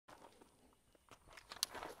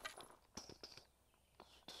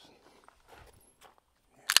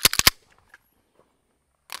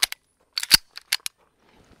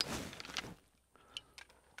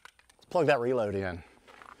plug that reload in.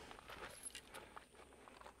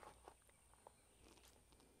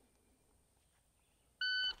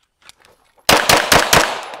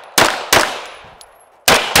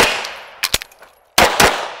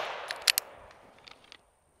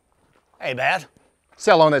 Hey, bad.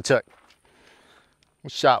 See how long that took.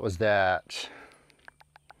 What shot was that?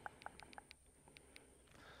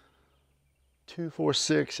 2, 4,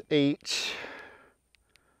 6, 8,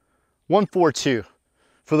 142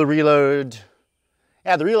 for the reload.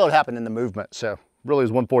 Yeah, the reload happened in the movement, so really it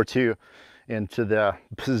was 142 into the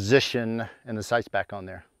position and the sights back on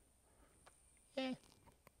there. Yeah.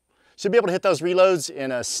 Should be able to hit those reloads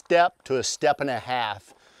in a step to a step and a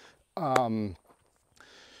half.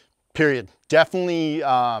 Period. Definitely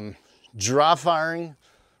dry firing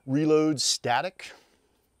reload static.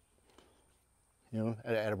 You know,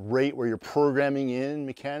 at a rate where you're programming in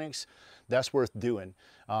mechanics, that's worth doing.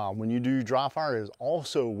 When you do dry fire, it is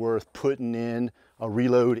also worth putting in a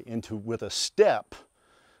reload into with a step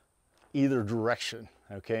either direction.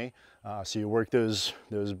 Okay, so you work those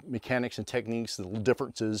mechanics and techniques, the little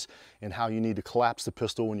differences in how you need to collapse the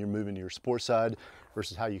pistol when you're moving to your sport side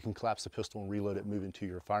versus how you can collapse the pistol and reload it moving to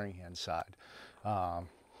your firing hand side.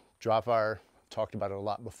 Dry fire, talked about it a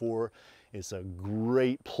lot before. It's a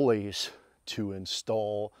great place to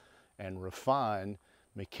install and refine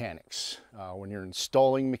mechanics. When you're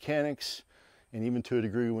installing mechanics, and even to a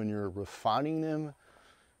degree when you're refining them,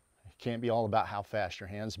 it can't be all about how fast your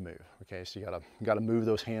hands move. Okay, so you gotta move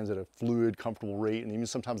those hands at a fluid, comfortable rate, and even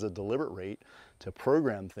sometimes a deliberate rate to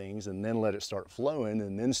program things, and then let it start flowing,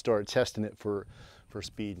 and then start testing it for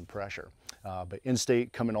speed and pressure. But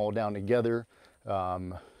in-state coming all down together,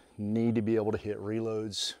 need to be able to hit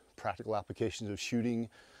reloads, practical applications of shooting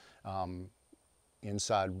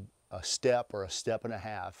inside a step or a step and a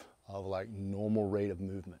half of like normal rate of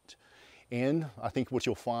movement. And I think what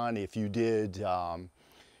you'll find if you did,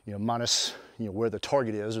 you know, minus, you know, where the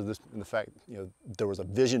target is, or the fact, you know, there was a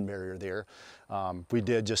vision barrier there. If we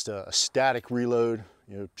did just a static reload,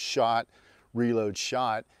 you know, shot, reload,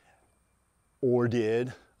 shot, or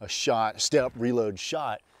did a shot, step, reload,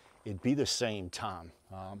 shot, it'd be the same time.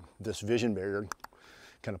 This vision barrier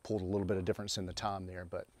kind of pulled a little bit of difference in the time there.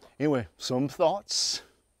 But anyway, some thoughts.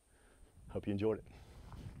 Hope you enjoyed it.